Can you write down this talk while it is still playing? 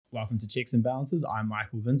Welcome to Checks and Balances. I'm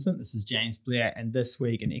Michael Vincent. This is James Blair. And this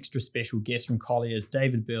week, an extra special guest from Colliers,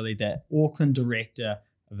 David Burley, the Auckland Director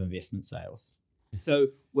of Investment Sales. So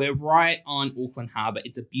we're right on Auckland Harbour.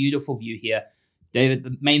 It's a beautiful view here. David,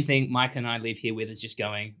 the main thing Mike and I leave here with is just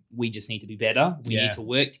going, we just need to be better. We need to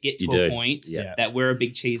work to get to a point that we're a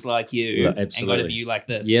big cheese like you and got a view like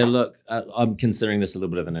this. Yeah, look, I'm considering this a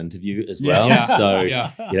little bit of an interview as well.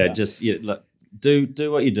 Just look, do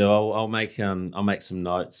what you do. I'll make some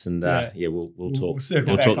notes and we'll talk.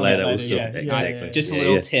 We'll talk later. Exactly. Just a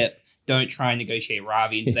little tip. Don't try and negotiate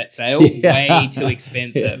Ravi into that sale. Way too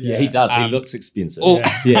expensive. He does. He looks expensive.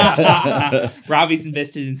 Ravi's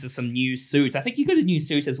invested into some new suits. I think you got a new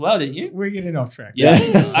suit as well, didn't you? We're getting off track. Yeah.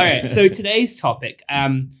 All right. So today's topic.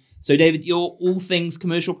 So David, you're all things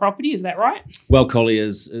commercial property. Is that right? Well,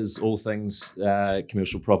 Colliers is all things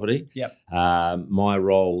commercial property. Yep. My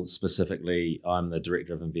role specifically, I'm the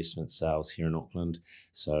Director of Investment Sales here in Auckland.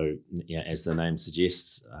 So, as the name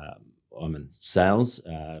suggests, I'm in sales.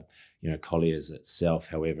 Colliers itself,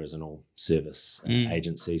 however, is an all-service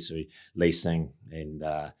agency, so leasing and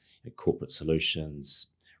corporate solutions,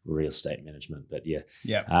 real estate management. But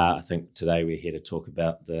I think today we're here to talk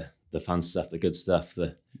about the fun stuff, the good stuff,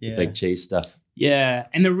 the big cheese stuff. Yeah,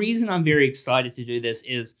 and the reason I'm very excited to do this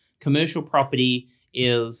is commercial property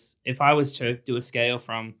is, if I was to do a scale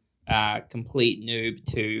from complete noob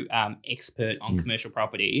to expert on commercial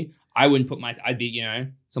property, I wouldn't put I'd be,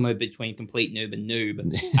 somewhere between complete noob and noob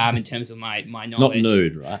in terms of my knowledge. Not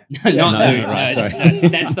nude, right? Not nude. Right, sorry. No,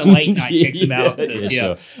 that's the late night checks and balances.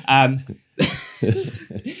 Sure.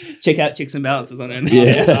 Check out Checks and Balances on Earn. And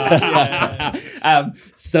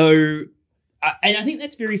I think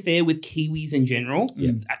that's very fair with Kiwis in general.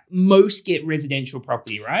 Yeah. Most get residential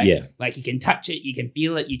property, right? Yeah. Like you can touch it, you can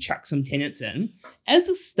feel it, you chuck some tenants in. As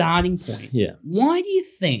a starting point, why do you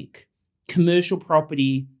think commercial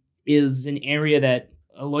property is an area that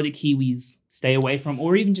a lot of Kiwis stay away from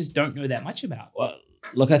or even just don't know that much about? Well,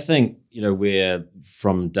 look, I think, we're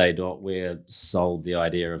from day dot, we're sold the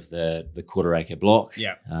idea of the quarter acre block.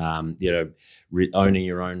 Yeah. Owning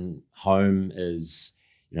your own home is,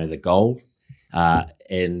 the goal.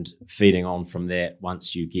 And feeding on from that,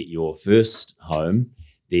 once you get your first home,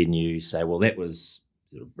 then you say, well, that was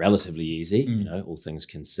relatively easy, all things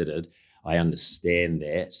considered. I understand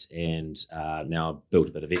that, and now I've built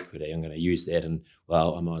a bit of equity. I'm going to use that, and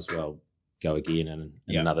I might as well go again in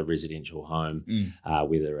another residential home,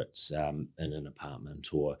 whether it's in an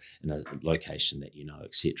apartment or in a location that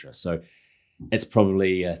etc. So it's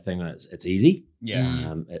probably a thing that's easy.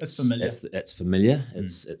 Yeah, it's familiar. It's familiar.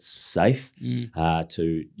 It's safe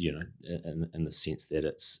to in the sense that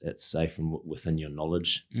it's safe from within your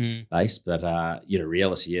knowledge base. But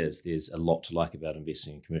reality is there's a lot to like about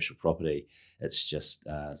investing in commercial property. It's just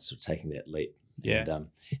sort of taking that leap. And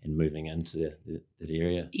moving into that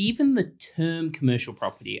area. Even the term commercial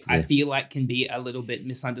property, I feel like can be a little bit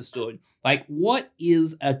misunderstood. Like, what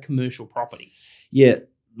is a commercial property? Yeah,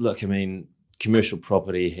 look, I mean, commercial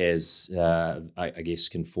property has, I guess,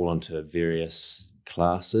 can fall into various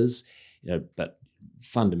classes, but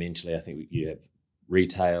fundamentally, I think you have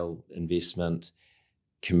retail investment,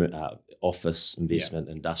 office investment,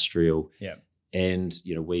 industrial, and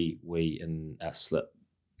we in our slip,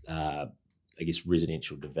 I guess,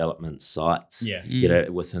 residential development sites.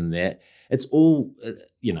 Within that, it's all,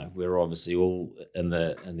 we're obviously all in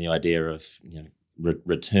the idea of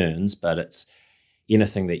returns, but it's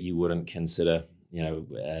anything that you wouldn't consider,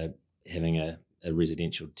 having a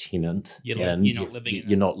residential tenant. You're not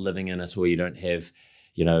living in it, or you don't have,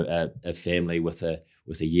 a family with a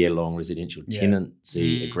year-long residential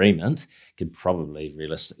tenancy agreement could probably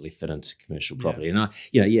realistically fit into commercial property. And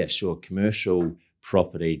sure, commercial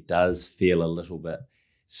property does feel a little bit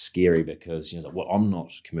scary because I'm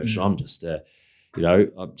not commercial. I'm just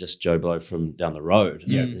I'm just Joe Blow from down the road.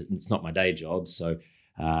 It's not my day job, so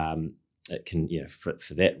it can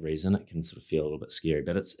for that reason it can sort of feel a little bit scary,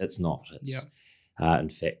 but it's not. It's in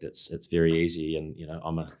fact it's very easy, and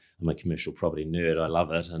I'm a commercial property nerd. I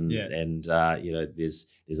love it, and there's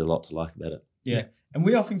a lot to like about it. Yeah. And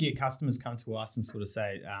we often get customers come to us and sort of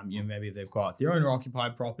say, maybe they've got their owner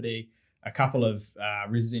occupied property, a couple of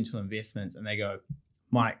residential investments, and they go,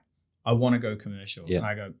 Mike, I want to go commercial. And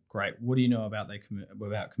I go, great. What do you know about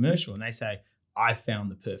about commercial? And they say, I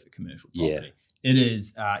found the perfect commercial property. It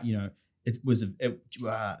is, there was a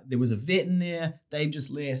vet in there. They've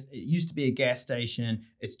just left. It used to be a gas station.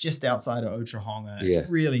 It's just outside of Otahonga. It's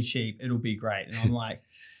really cheap. It'll be great. And I'm like,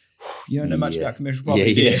 you don't know much about commercial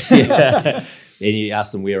property. Yeah. And you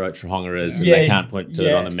ask them where Otahonga is, and they can't point to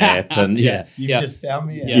it on the map. And You've just found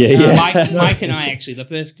me. Mike and I actually, the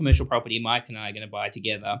first commercial property Mike and I are going to buy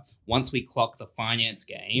together, once we clock the finance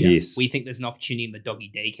game, we think there's an opportunity in the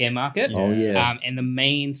doggy daycare market. Oh, yeah. And the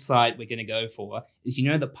main site we're going to go for is,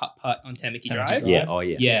 the putt-putt on Tamaki Drive? Yeah, oh,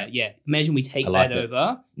 yeah. Yeah. Imagine we take that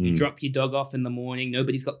over, you Mm. drop your dog off in the morning.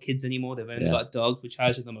 Nobody's got kids anymore. They've only got dogs. We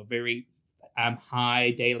charge them a very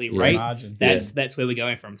high daily rate. Margin. That's where we're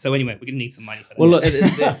going from. So anyway, we're going to need some money for that. Well, look,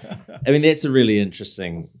 I mean, that's a really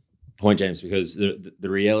interesting point, James, because the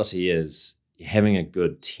reality is having a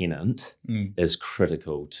good tenant is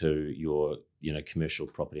critical to your commercial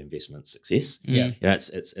property investment success. Yeah,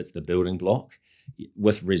 it's the building block.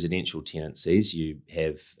 With residential tenancies, you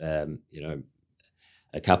have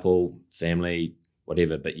a couple, family,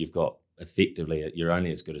 whatever, but you've got effectively you're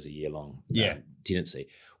only as good as a year-long tenancy.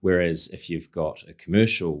 Whereas if you've got a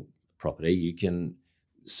commercial property, you can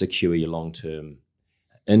secure your long-term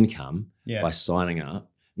income by signing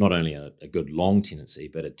up not only a good long tenancy,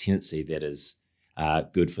 but a tenancy that is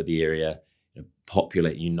good for the area,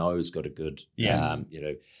 popular, has got a good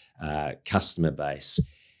customer base.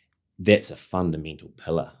 That's a fundamental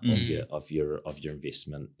pillar of your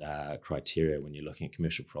investment criteria when you're looking at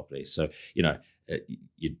commercial property. So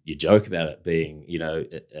you joke about it being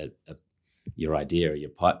your idea or your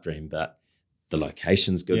pipe dream, but the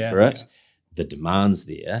location's good for it. The demand's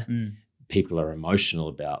there. People are emotional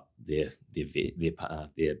about their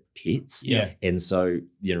pets. And so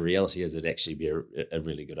the reality is it'd actually be a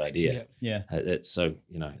really good idea. That's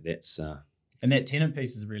and that tenant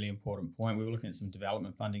piece is a really important point. We were looking at some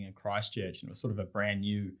development funding in Christchurch, and it was sort of a brand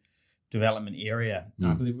new development area.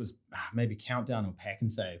 I believe it was maybe Countdown or Pack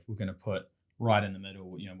and Save. We're going to put right in the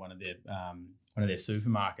middle, one of their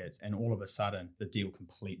supermarkets, and all of a sudden the deal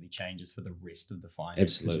completely changes for the rest of the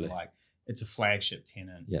finance. Absolutely, it's a flagship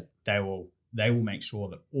tenant. Yeah, they will make sure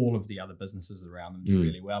that all of the other businesses around them do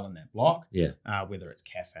really well in that block. Yeah, whether it's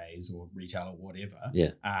cafes or retail or whatever.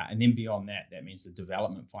 Yeah, and then beyond that means the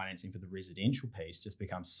development financing for the residential piece just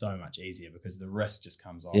becomes so much easier because the risk just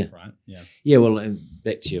comes off, right? Yeah. Well, and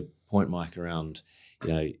back to your point, Mike, around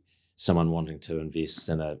someone wanting to invest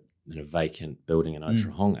in a vacant building in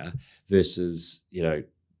Otahonga versus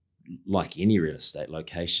like any real estate,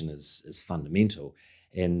 location is fundamental.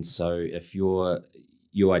 And so if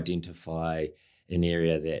you identify an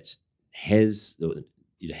area that has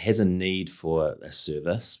a need for a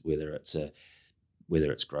service, whether it's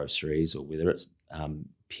groceries or whether it's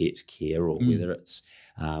pet care or whether it's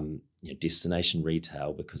destination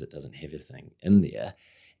retail because it doesn't have everything in there,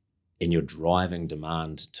 and you're driving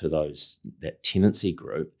demand to that tenancy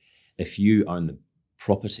group, if you own the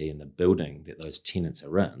property and the building that those tenants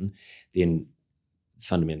are in, then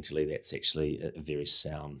fundamentally that's actually a very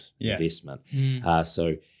sound investment.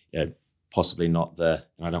 So possibly not and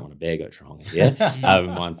I don't want to bag Otahonga here. I'm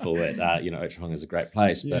mindful that Otahonga is a great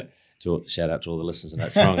place, but shout out to all the listeners in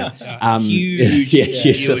Otahonga. Huge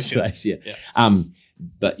space.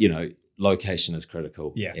 But location is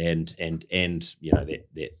critical. And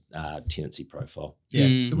that tenancy profile.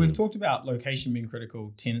 So we've talked about location being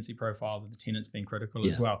critical, tenancy profile, the tenants being critical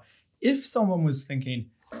as well. If someone was thinking,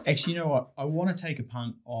 actually, you know what, I want to take a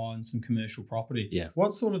punt on some commercial property,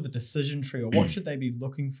 what's sort of the decision tree, or what should they be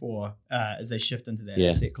looking for as they shift into that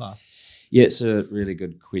asset class? Yeah, it's a really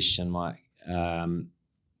good question, Mike. I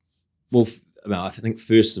think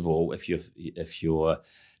first of all, if you're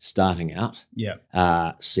starting out,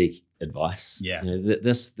 seek advice.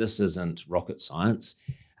 This isn't rocket science.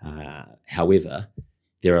 However,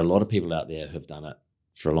 there are a lot of people out there who've done it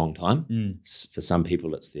for a long time. For some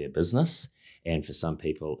people, it's their business, and for some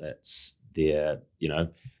people, it's their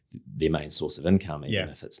main source of income, even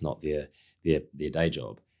if it's not their day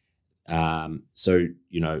job. So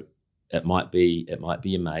it might be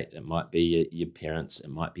your mate, it might be your parents, it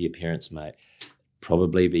might be your parents' mate.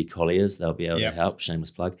 Probably be Colliers; they'll be able to help.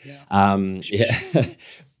 Shameless plug.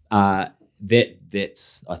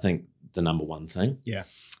 That's I think the number one thing.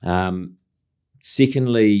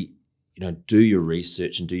 Secondly, do your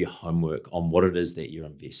research and do your homework on what it is that you're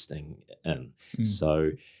investing in.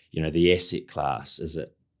 So, the asset class, is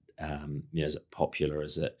it popular?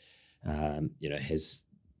 Is it, has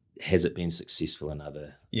it been successful in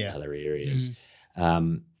other areas?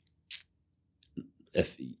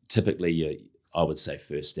 If typically I would say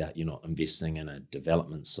first out, you're not investing in a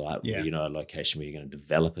development site, or, a location where you're going to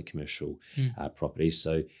develop a commercial property.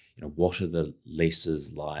 So, what are the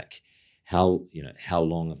leases like? How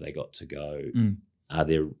long have they got to go? Are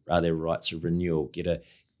there rights of renewal?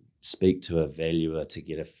 Speak to a valuer to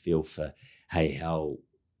get a feel for, hey, how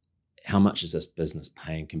how much is this business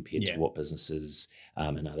paying compared to what businesses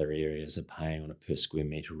in other areas are paying on a per square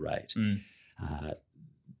metre rate.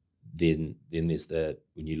 Then there's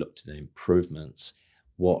when you look to the improvements,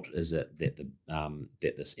 what is it that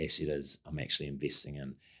that this asset is I'm actually investing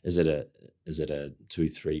in? Is it a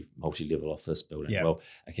 2-3 multi-level office building? Yeah. Well,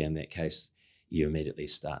 okay, in that case, you immediately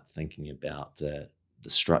start thinking about the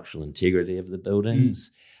structural integrity of the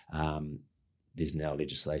buildings. There's now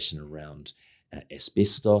legislation around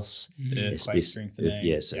asbestos, exactly.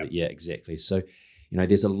 So,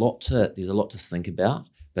 there's a lot to think about,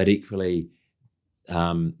 but equally,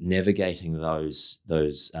 navigating those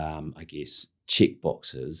I guess check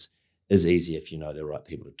boxes is easy if you know the right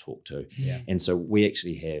people to talk to. Yeah. And so we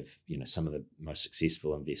actually have some of the most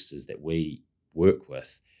successful investors that we work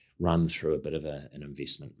with run through a bit of an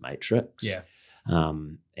investment matrix. Yeah.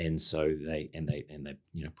 And so they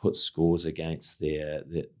put scores against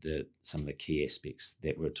the some of the key aspects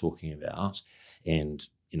that we're talking about, and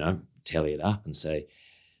tally it up and say,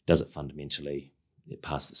 does it fundamentally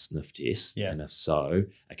pass the sniff test? Yeah. And if so,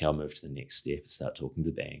 okay, I'll move to the next step, start talking to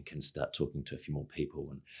the bank and start talking to a few more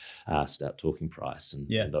people and start talking price and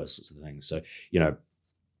those sorts of things. So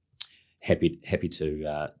happy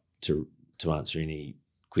to answer any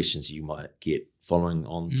questions you might get following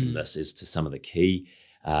on from this as to some of the key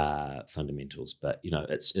fundamentals. But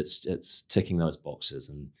it's ticking those boxes,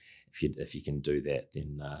 and if you can do that,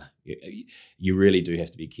 then you really do have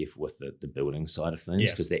to be careful with the building side of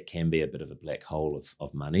things, because that can be a bit of a black hole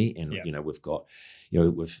of money. And we've got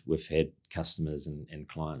we've had customers and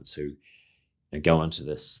clients who go into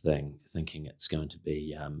this thing thinking it's going to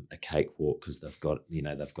be a cakewalk because they've got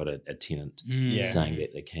a tenant saying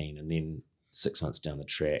that they're keen, and then 6 months down the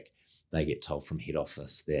track they get told from head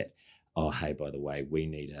office that, oh, hey, by the way, we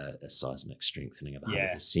need a seismic strengthening of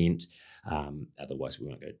 100%. Otherwise, we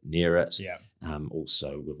won't go near it. Yeah.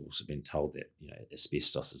 Also, we've also been told that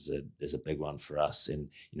asbestos is a big one for us, and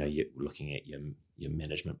you're looking at your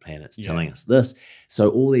management plan. It's telling us this. So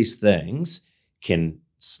all these things can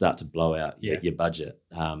start to blow out your budget.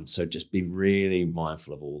 So just be really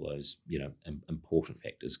mindful of all those important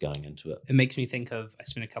factors going into it. It makes me think of, I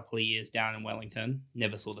spent a couple of years down in Wellington,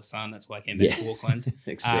 never saw the sun, that's why I came back to Auckland.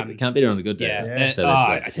 Exactly. Can't beat it on a good day.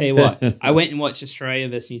 I tell you what, I went and watched Australia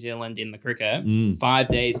versus New Zealand in the cricket, 5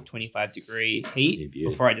 days of 25-degree heat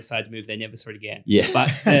before I decided to move there. Never saw it again.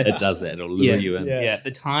 But it does that. It'll lure you in.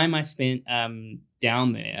 The time I spent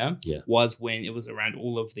down there was when it was around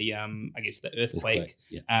all of the the earthquake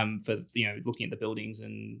for looking at the buildings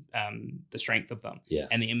and the strength of them,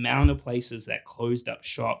 and the amount of places that closed up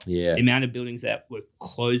shop, the amount of buildings that were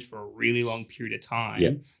closed for a really long period of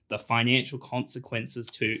time, the financial consequences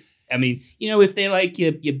to, if they're like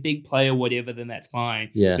your big player, whatever, then that's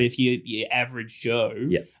fine. But if you're your average Joe,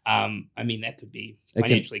 that could be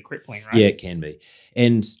financially crippling, right? Yeah, it can be.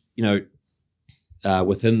 And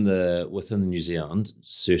within New Zealand,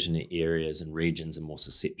 certain areas and regions are more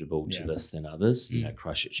susceptible to this than others.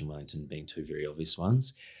 Christchurch and Wellington being two very obvious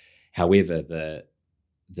ones. However,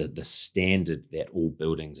 the standard that all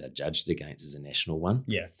buildings are judged against is a national one.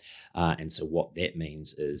 And so what that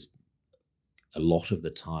means is, a lot of the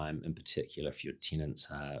time, in particular, if your tenants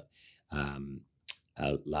are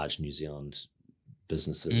large New Zealand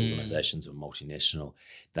businesses, organisations, or multinational,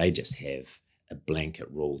 they just have a blanket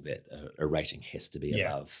rule that a rating has to be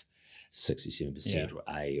above 67% or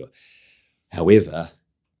A. However,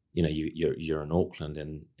 you're in Auckland,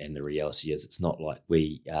 and the reality is it's not like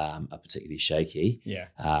we are particularly shaky.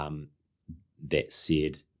 That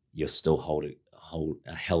said, you're still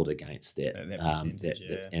held against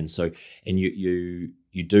that. And so, and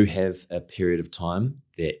you do have a period of time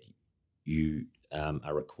that you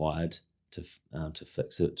are required to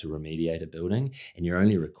fix it, to remediate a building, and you're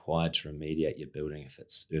only required to remediate your building if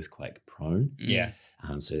it's earthquake prone.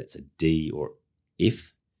 So that's a D or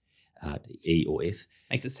F. E or F.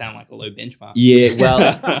 Makes it sound like a low benchmark.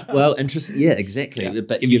 Well, interesting. Yeah, exactly.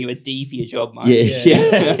 But giving you a D for your job, mate.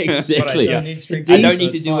 Exactly. But I don't need strength. I don't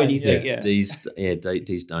need to do anything.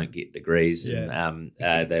 Ds don't get degrees, and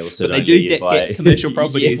they also but don't get commercial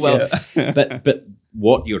properties. But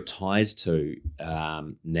what you're tied to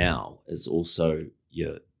now is also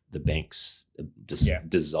the bank's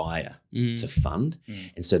desire to fund.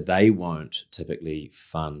 And so they won't typically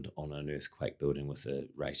fund on an earthquake building with a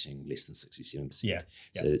rating less than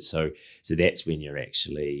 67%. So that's when you're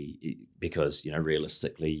actually, because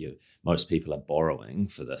realistically most people are borrowing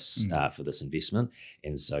for this investment,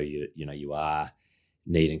 and so you are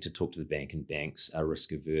needing to talk to the bank, and banks are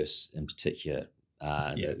risk averse in particular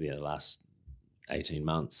the last 18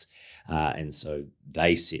 months, and so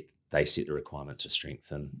they set they set the requirement to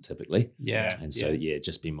strengthen typically. Yeah. And so,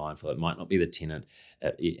 just be mindful. It might not be the tenant,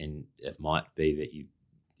 and it might be that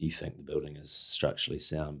you think the building is structurally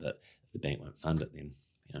sound, but if the bank won't fund it, then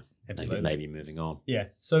maybe moving on. Yeah.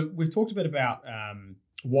 So we've talked a bit about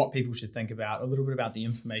what people should think about, a little bit about the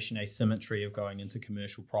information asymmetry of going into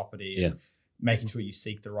commercial property, and making sure you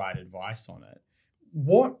seek the right advice on it.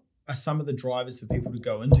 What are some of the drivers for people to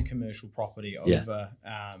go into commercial property over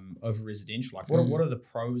residential? Like, what are the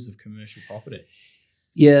pros of commercial property?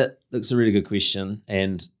 Yeah, that's a really good question,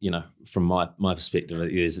 and from my perspective,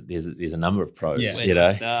 there's a number of pros. Where do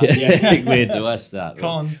I start? Where do I start?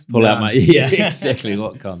 Cons. Pull out my exactly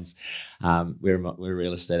what cons. We're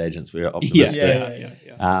real estate agents. We're optimistic.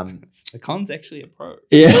 The con's actually a pro.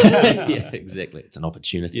 Yeah, exactly. It's an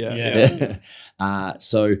opportunity.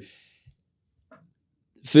 So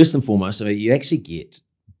first and foremost, you actually get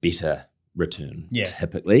better return.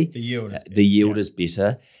 Typically, the yield is better. The yield is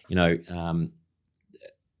better.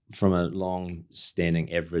 From a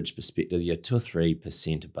long-standing average perspective, you're 2 or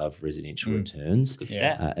 3% above residential returns. Good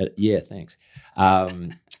stat. Thanks.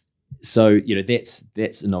 So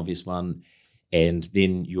that's an obvious one, and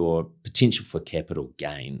then your potential for capital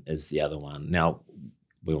gain is the other one. Now,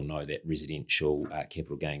 we all know that residential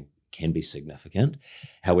capital gain can be significant.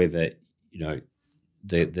 However,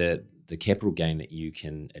 the capital gain that you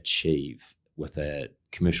can achieve with a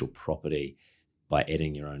commercial property by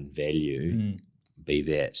adding your own value. Be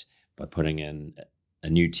that by putting in a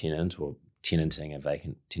new tenant or tenanting a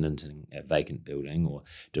vacant building, or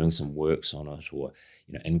doing some works on it, or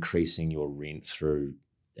increasing your rent through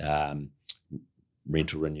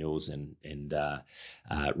rental renewals and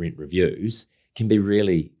rent reviews, can be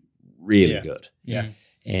really good.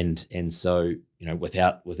 And so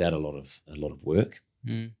without a lot of work.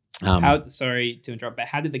 Sorry to interrupt, but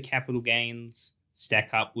how did the capital gains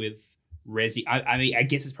stack up with resi? I mean, I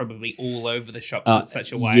guess it's probably all over the shop in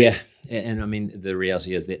such a way. Yeah, and I mean, the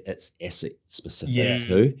reality is that it's asset specific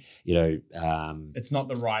too. It's not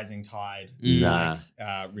the rising tide. Nah,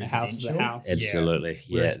 residential. House. Absolutely.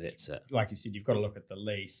 Whereas, that's it. Like you said, you've got to look at the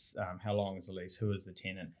lease. How long is the lease? Who is the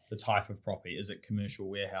tenant? The type of property. Is it commercial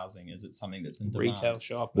warehousing? Is it something that's in demand? Retail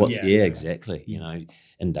shop? Exactly.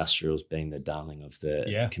 Industrial's been the darling of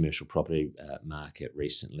the commercial property market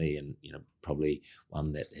recently, and probably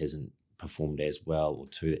one that hasn't performed as well, or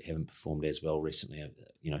two that haven't performed as well recently.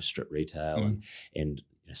 Strip retail and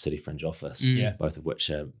city fringe office, both of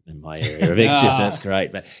which are in my area of exercise. So it's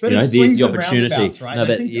great, but there's the opportunity. Right? I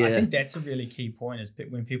think that's a really key point. Is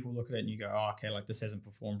when people look at it and you go, "Oh, okay, like this hasn't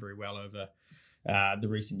performed very well over the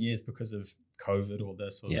recent years because of COVID or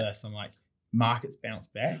this or this." I'm like, markets bounce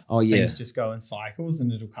back. Things just go in cycles,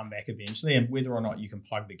 and it'll come back eventually. And whether or not you can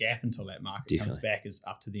plug the gap until that market comes back is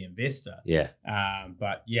up to the investor.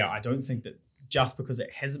 But I don't think that just because it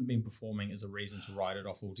hasn't been performing is a reason to write it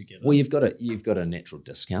off altogether. Well, you've got a natural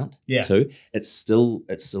discount too. It's still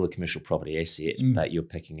a commercial property asset, but you're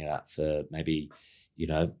picking it up for maybe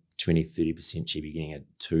 20-30% cheaper, you're getting a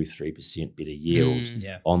 2-3% better yield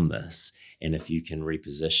on this. And if you can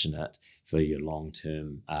reposition it for your long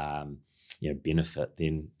term benefit,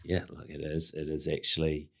 then it is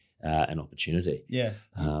actually an opportunity.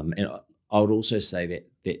 And I would also say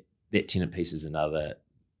that tenant piece is another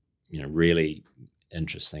really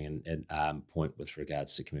interesting and point with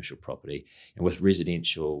regards to commercial property. And with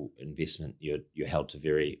residential investment, you're held to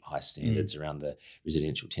very high standards around the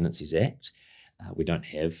Residential Tenancies Act. We don't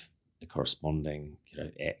have a corresponding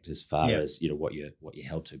act as far as what you're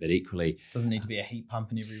held to, but equally doesn't need to be a heat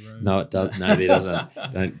pump in every room. No, it does. No, there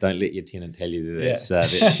doesn't. don't let your tenant tell you that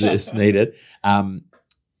that's needed.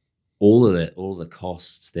 All of the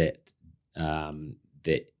costs that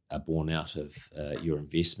are borne out of your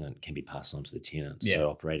investment can be passed on to the tenant. So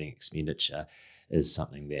operating expenditure is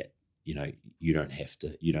something that you don't have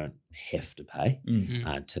to pay.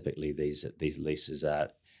 Typically, these leases are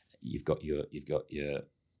you've got your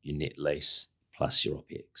net lease plus your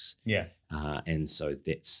OPEX. And so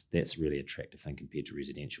that's really attractive thing compared to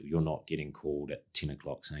residential. You're not getting called at 10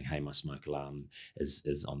 o'clock saying, "Hey, my smoke alarm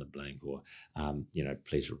is on the blink," or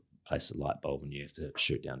please replace the light bulb, and you have to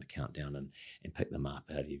shoot down to countdown and pick them up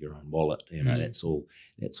out of your own wallet. That's all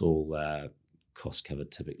cost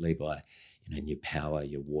covered typically by your power,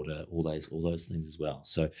 your water, all those things as well.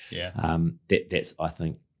 So that's I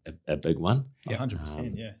think a big one.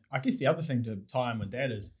 100%. I guess the other thing to tie in with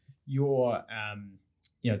that is your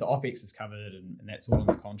the OPEX is covered, and that's all in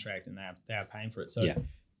the contract, and they are paying for it. So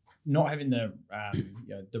not having the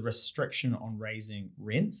the restriction on raising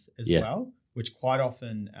rents as well, which quite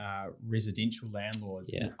often residential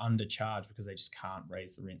landlords will undercharge because they just can't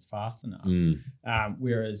raise the rents fast enough.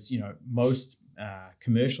 Whereas most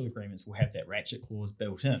commercial agreements will have that ratchet clause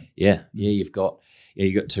built in. You've got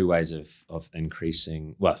two ways of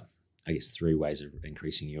increasing. Well, I guess three ways of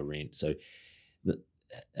increasing your rent. So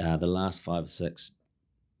the last 5, 6,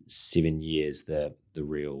 7 years, the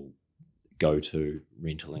real go-to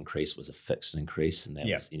rental increase was a fixed increase, and that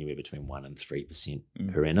was anywhere between 1% and 3%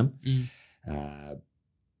 per annum.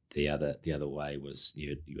 The other way was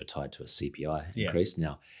you were tied to a CPI increase.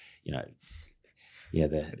 Now,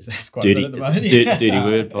 It's quite dirty, good at the moment. dirty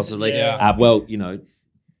word possibly. Well,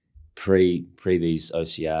 pre these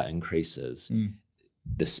OCR increases,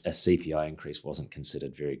 a CPI increase wasn't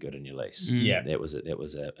considered very good in your lease. That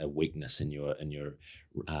was a weakness in your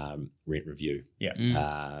rent review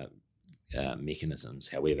mechanisms.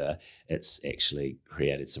 However, it's actually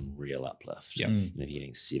created some real uplift. You're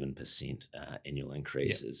getting 7% annual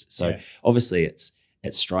increases. So obviously it's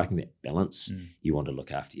striking that balance. You want to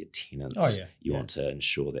look after your tenants. You want to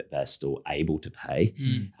ensure that they're still able to pay,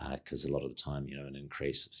 because a lot of the time, an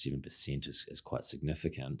increase of 7% is quite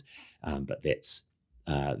significant. But that's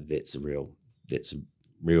a real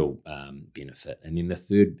benefit. And then the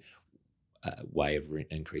third way of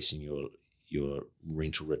increasing your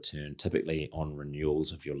rental return, typically on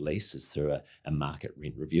renewals of your lease, is through a market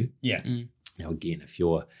rent review. Now, again, if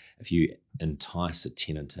you entice a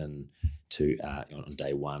tenant in to on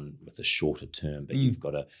day one with a shorter term, but you've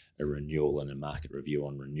got a renewal and a market review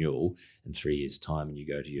on renewal in 3 years' time, and you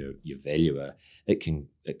go to your valuer, it can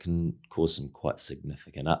cause some quite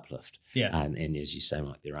significant uplift. And as you say,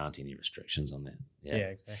 Mike, there aren't any restrictions on that.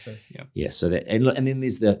 Exactly. So that and then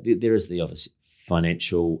there is the obvious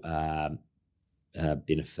financial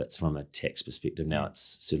benefits from a tax perspective. Now, it's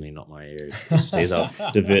certainly not my area of expertise.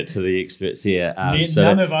 I'll divert to the experts here.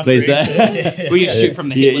 None of us are experts. We just shoot from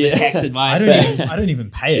the hip with the tax advice. I don't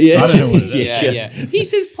even pay it, so I don't know what it is. He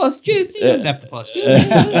says plus just. He doesn't have to plus just.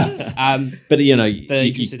 But the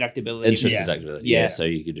interest deductibility. So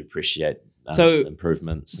you could appreciate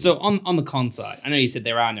improvements. So on the con side, I know you said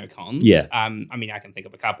there are no cons. I mean, I can think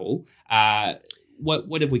of a couple.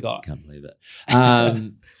 What have we got? Can't believe it.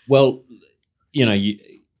 Well,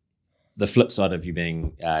 the flip side of you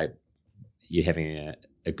being you having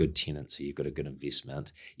a good tenant, so you've got a good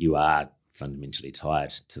investment, you are fundamentally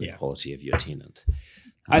tied to the quality of your tenant.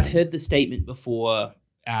 I've heard the statement before,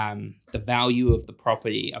 the value of the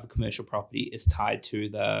property, of a commercial property, is tied to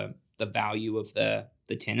the value of the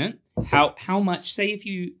tenant. How much, say if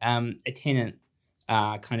you a tenant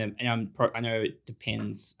kind of, and I know it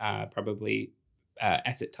depends probably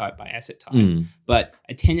asset type by asset type, but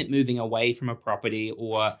a tenant moving away from a property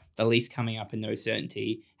or the lease coming up in no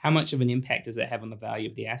certainty, how much of an impact does it have on the value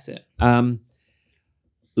of the asset?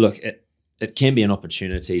 Look, it can be an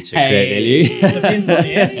opportunity to create value. It depends on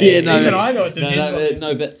the asset. Even I know it depends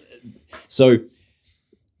on but so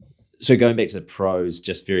going back to the pros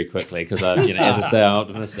just very quickly, because as I say, I'm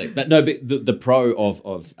optimistic. But the pro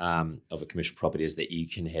of a commercial property is that you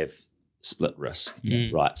can have split risk,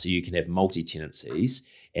 right? So you can have multi-tenancies,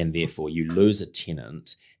 and therefore you lose a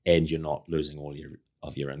tenant and you're not losing all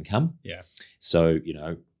of your income. So,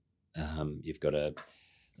 you've got a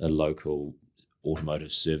local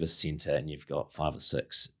automotive service centre and you've got 5 or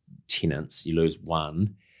 6 tenants. You lose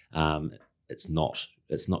one. It's not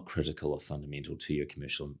critical or fundamental to your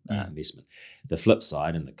commercial investment. The flip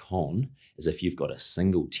side and the con is if you've got a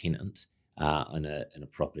single tenant in a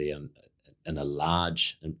property in a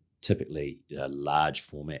large, typically a large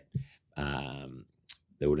format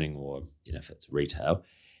building, or if it's retail,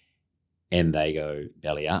 and they go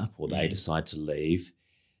belly up or they decide to leave,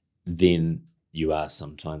 then you are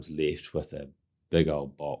sometimes left with a big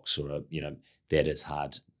old box or that is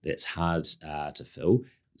hard. That's hard to fill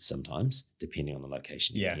sometimes, depending on the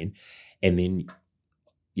location you're in. And then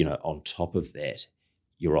on top of that,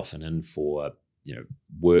 you're often in for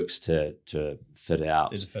works to fit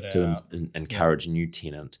out, encourage a new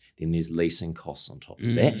tenant. Then there's leasing costs on top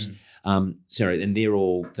of that. And they're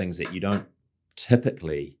all things that you don't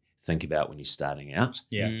typically think about when you're starting out.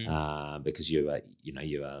 Because you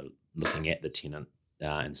are looking at the tenant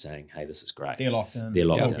and saying, hey, this is great. They're locked in.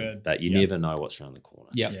 Good. But you never know what's around the corner.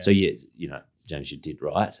 So James, you did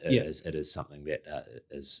right. It is something that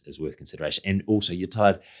is worth consideration. And also you're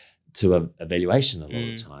tied to a valuation a lot of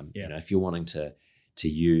the time. If you're wanting to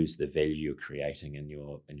use the value you're creating in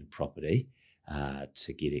your property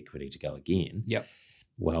to get equity to go again.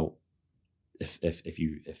 Well, if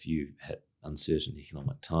you hit uncertain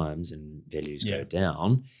economic times and values go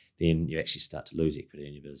down, then you actually start to lose equity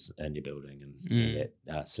in your building, and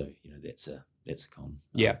that's a con.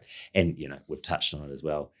 And we've touched on it as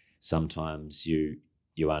well. Sometimes you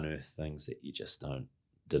unearth things that you just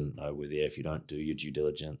didn't know were there if you don't do your due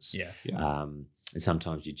diligence. Yeah. And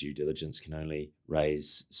sometimes your due diligence can only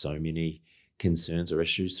raise so many concerns or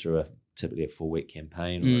issues through typically a 4-week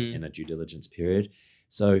campaign or in a due diligence period.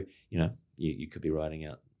 So, you could be writing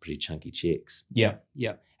out pretty chunky checks. Yeah.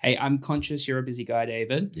 Hey, I'm conscious you're a busy guy,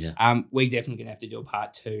 David. Yeah. We're definitely going to have to do a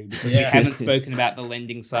part 2 because we haven't spoken about the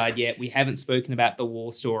lending side yet. We haven't spoken about the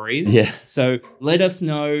war stories. Yeah. So let us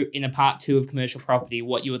know in a part 2 of commercial property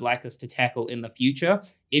what you would like us to tackle in the future.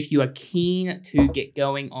 If you are keen to get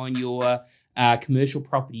going on your commercial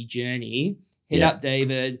property journey, hit up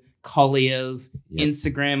David. Colliers,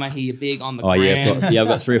 Instagram. I hear you're big on the gram. I've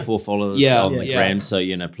got 3 or 4 followers on the gram. So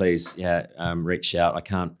please, reach out. I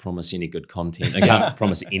can't promise any good content. I can't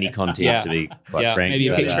promise any content to be quite frank. Maybe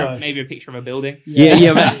a picture of a building.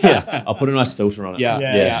 Yeah. I'll put a nice filter on it.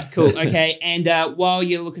 Yeah. Cool. Okay. And while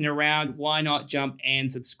you're looking around, why not jump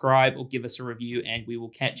and subscribe or give us a review, and we will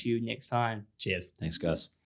catch you next time. Cheers. Thanks, guys.